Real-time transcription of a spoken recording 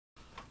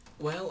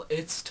Well,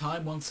 it's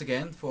time once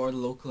again for the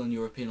local and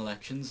European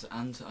elections,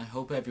 and I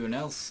hope everyone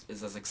else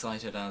is as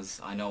excited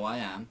as I know I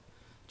am.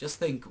 Just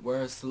think,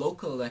 whereas the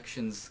local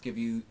elections give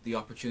you the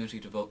opportunity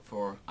to vote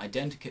for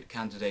identikit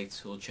candidates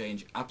who will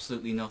change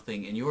absolutely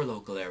nothing in your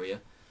local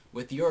area,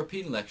 with the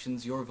European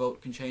elections your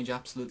vote can change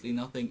absolutely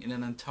nothing in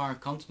an entire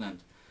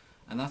continent,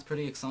 and that's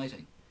pretty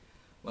exciting.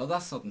 Well,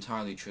 that's not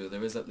entirely true.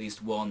 There is at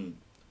least one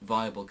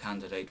viable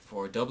candidate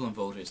for Dublin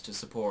voters to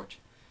support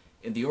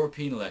in the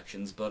European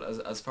elections, but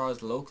as far as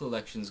the local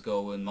elections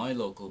go in my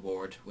local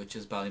ward, which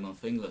is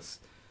Ballymount-Finglas,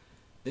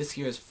 this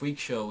year's freak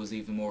show was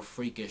even more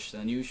freakish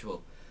than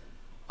usual.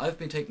 I've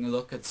been taking a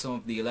look at some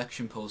of the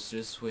election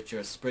posters which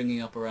are springing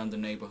up around the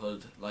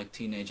neighbourhood like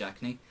teenage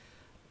acne,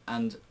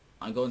 and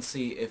I'm going to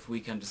see if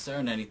we can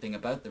discern anything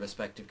about the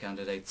respective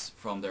candidates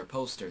from their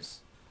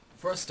posters.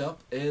 First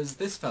up is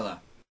this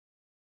fella,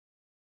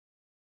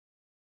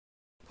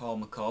 Paul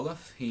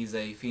McAuliffe. He's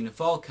a Fianna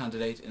Fáil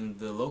candidate in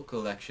the local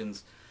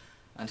elections,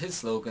 and his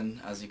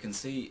slogan, as you can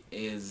see,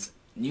 is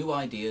 "New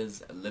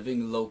Ideas,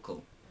 Living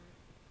Local."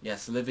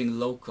 Yes, living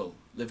local.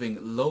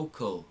 Living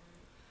local.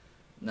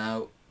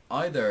 Now,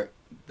 either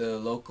the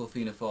local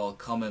Fianna Fáil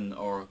Common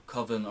or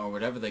Coven or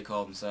whatever they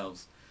call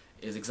themselves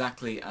is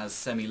exactly as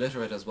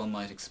semi-literate as one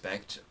might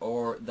expect,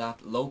 or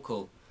that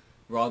local,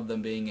 rather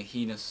than being a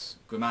heinous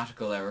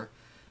grammatical error,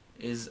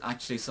 is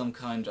actually some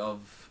kind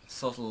of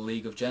subtle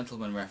League of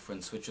Gentlemen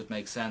reference, which would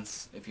make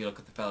sense if you look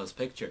at the fella's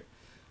picture.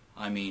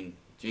 I mean,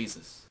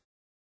 Jesus.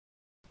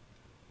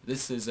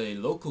 This is a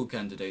local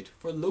candidate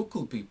for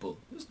local people.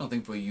 There's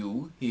nothing for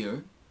you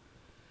here.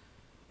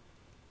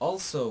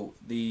 Also,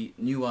 the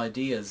New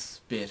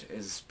Ideas bit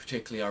is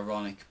particularly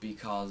ironic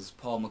because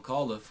Paul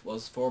McAuliffe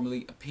was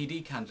formerly a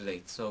PD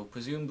candidate, so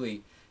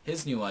presumably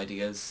his new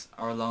ideas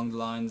are along the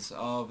lines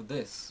of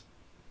this.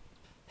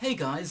 Hey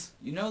guys,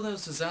 you know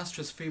those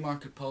disastrous free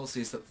market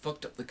policies that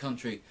fucked up the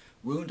country,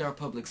 ruined our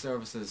public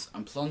services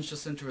and plunged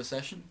us into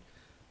recession?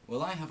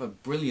 Well, I have a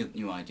brilliant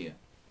new idea.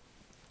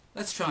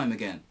 Let's try 'em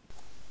again.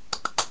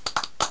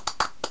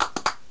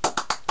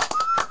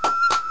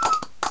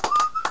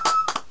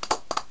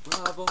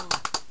 Bravo!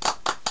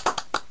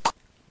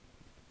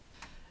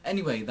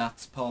 Anyway,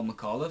 that's Paul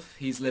McAuliffe.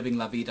 He's living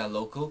la vida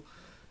local,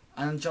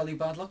 and jolly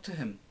bad luck to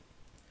him.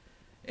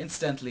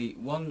 Incidentally,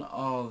 one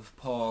of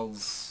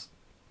Paul's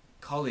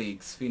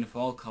colleagues, Fianna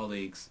Fáil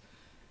colleagues,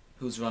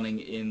 who's running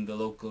in the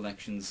local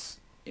elections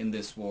in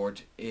this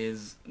ward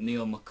is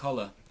Neil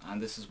McCullough,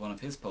 and this is one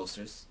of his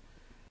posters.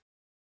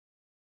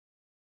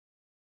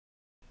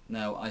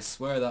 Now, I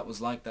swear that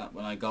was like that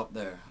when I got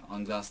there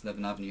on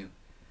Glasnevin Avenue.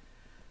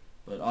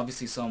 But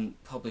obviously some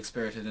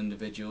public-spirited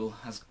individual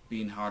has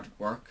been hard at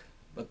work.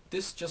 But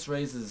this just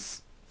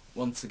raises,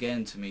 once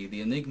again to me,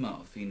 the enigma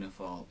of Fianna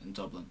Fáil in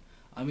Dublin.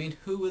 I mean,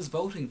 who is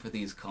voting for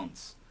these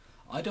cunts?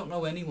 I don't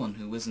know anyone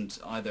who isn't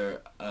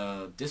either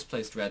a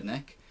displaced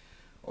redneck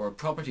or a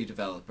property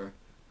developer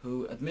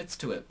who admits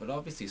to it, but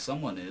obviously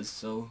someone is,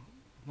 so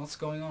what's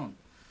going on?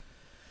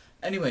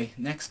 Anyway,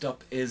 next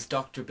up is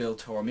Dr. Bill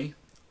Tormey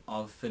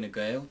of Fine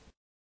Gael.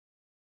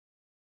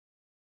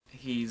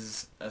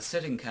 He's a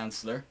sitting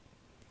councillor,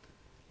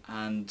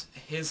 and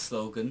his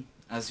slogan,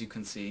 as you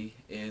can see,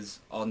 is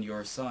 "On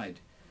Your Side."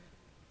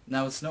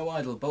 Now, it's no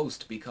idle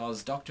boast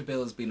because Dr.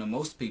 Bill has been on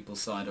most people's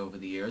side over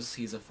the years.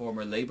 He's a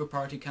former Labour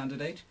Party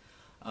candidate,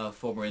 a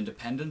former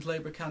independent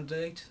Labour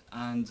candidate,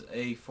 and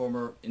a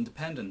former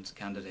independent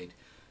candidate,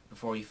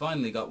 before he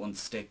finally got one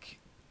stick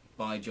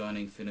by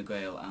joining Fine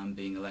Gael and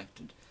being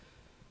elected.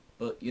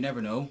 But you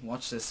never know,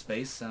 watch this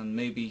space, and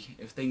maybe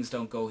if things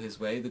don't go his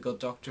way, the good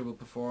doctor will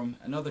perform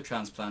another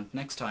transplant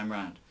next time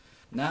round.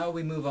 Now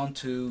we move on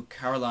to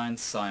Caroline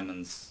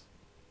Simons.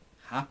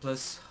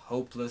 Hapless,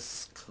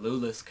 hopeless,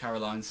 clueless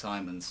Caroline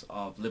Simons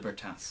of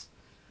Libertas.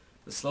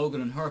 The slogan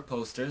on her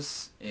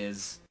posters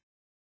is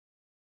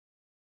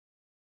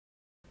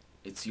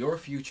 "It's your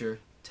future,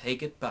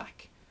 take it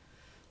back,"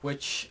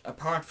 which,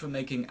 apart from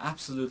making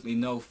absolutely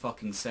no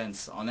fucking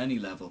sense on any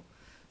level,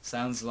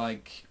 sounds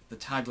like the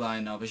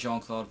tagline of a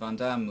Jean-Claude Van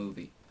Damme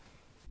movie.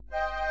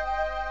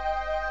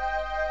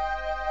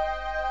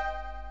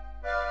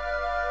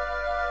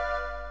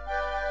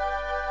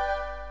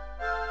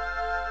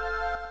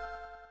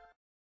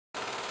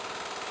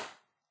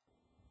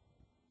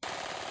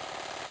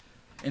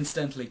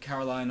 Incidentally,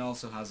 Caroline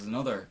also has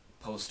another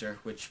poster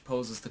which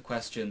poses the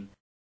question,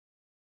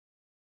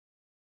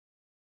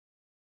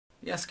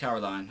 "Yes,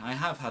 Caroline, I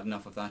have had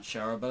enough of that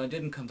shower, but I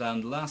didn't come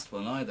down the last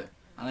one either,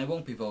 and I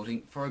won't be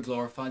voting for a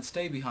glorified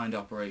stay-behind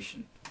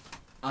operation."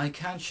 I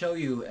can't show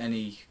you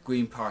any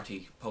Green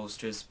Party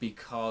posters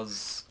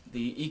because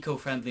the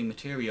eco-friendly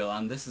material,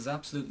 and this is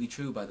absolutely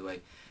true by the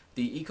way,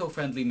 the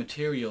eco-friendly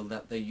material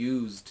that they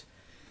used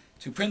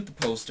to print the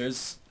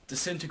posters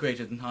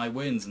disintegrated in high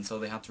winds, and so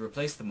they had to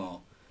replace them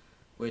all,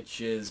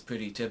 which is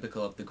pretty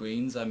typical of the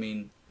Greens. I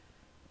mean,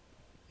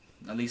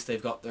 at least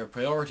they've got their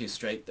priorities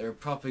straight. They're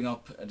propping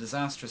up a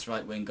disastrous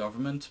right-wing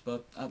government,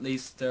 but at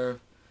least they're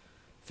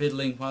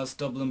fiddling whilst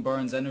Dublin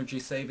burns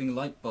energy-saving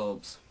light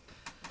bulbs.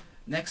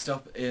 Next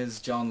up is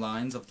John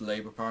Lyons of the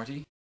Labour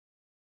Party.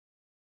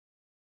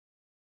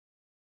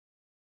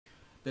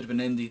 Bit of an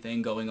indie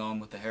thing going on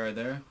with the hair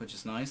there, which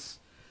is nice.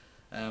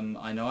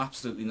 I know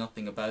absolutely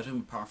nothing about him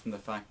apart from the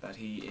fact that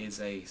he is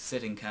a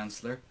sitting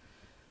councillor,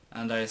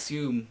 and I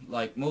assume,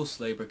 like most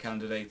Labour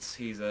candidates,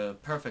 he's a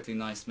perfectly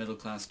nice middle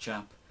class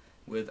chap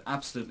with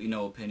absolutely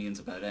no opinions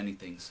about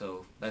anything,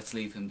 so let's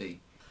leave him be.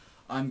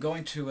 I'm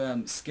going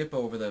to skip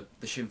over the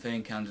Sinn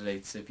Féin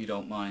candidates if you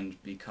don't mind,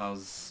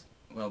 because,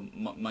 well,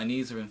 my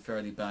knees are in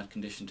fairly bad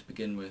condition to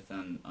begin with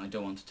and I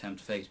don't want to tempt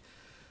fate.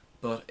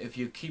 But if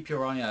you keep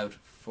your eye out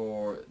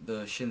for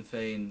the Sinn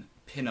Féin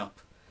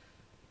pin-up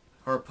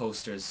her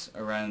posters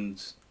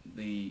around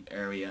the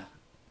area,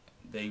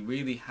 they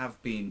really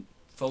have been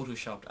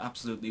photoshopped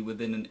absolutely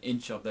within an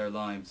inch of their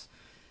lives.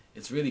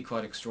 It's really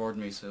quite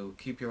extraordinary, so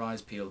keep your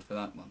eyes peeled for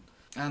that one.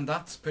 And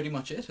that's pretty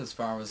much it as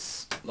far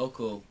as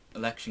local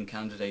election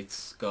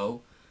candidates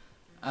go.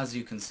 As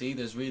you can see,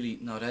 there's really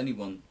not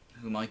anyone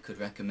whom I could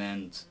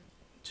recommend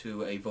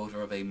to a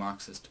voter of a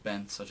Marxist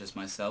bent such as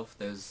myself.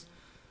 There's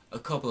a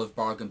couple of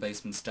bargain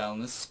basement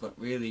Stalinists, but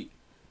really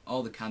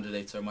all the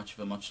candidates are much of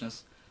a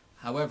muchness.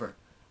 However,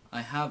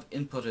 I have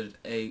inputted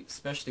a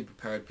specially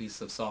prepared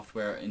piece of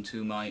software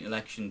into my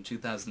election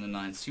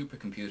 2009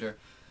 supercomputer,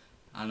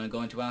 and I'm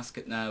going to ask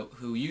it now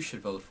who you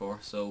should vote for,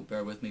 so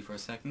bear with me for a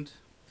second.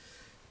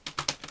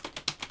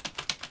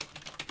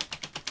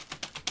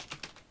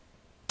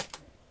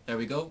 There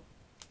we go.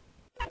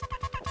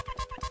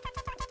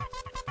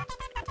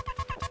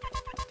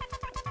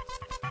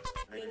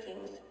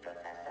 Greetings,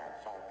 Professor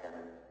Falcon.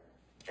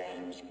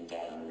 Strange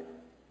game.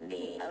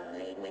 The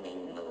only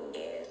winning move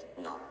is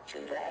not to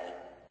play.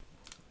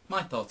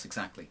 My thoughts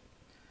exactly.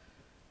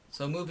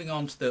 So moving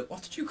on to the...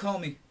 what did you call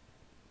me?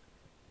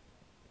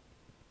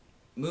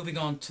 Moving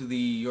on to the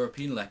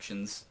European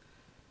elections,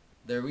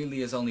 there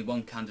really is only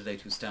one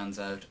candidate who stands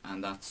out,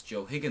 and that's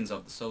Joe Higgins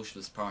of the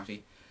Socialist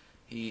Party.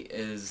 He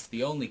is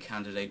the only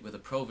candidate with a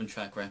proven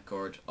track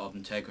record of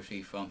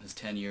integrity from his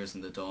 10 years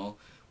in the Dáil,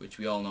 which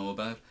we all know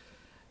about.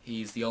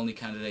 He's the only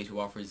candidate who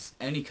offers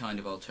any kind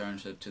of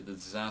alternative to the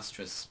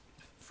disastrous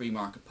free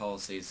market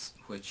policies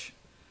which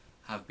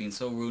have been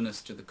so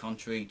ruinous to the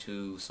country,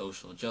 to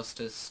social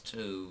justice,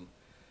 to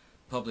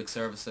public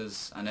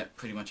services and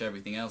pretty much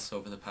everything else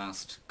over the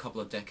past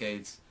couple of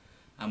decades,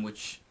 and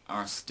which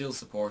are still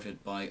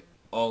supported by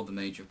all the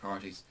major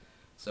parties.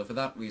 So for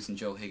that reason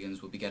Joe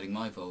Higgins will be getting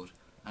my vote,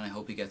 and I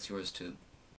hope he gets yours too.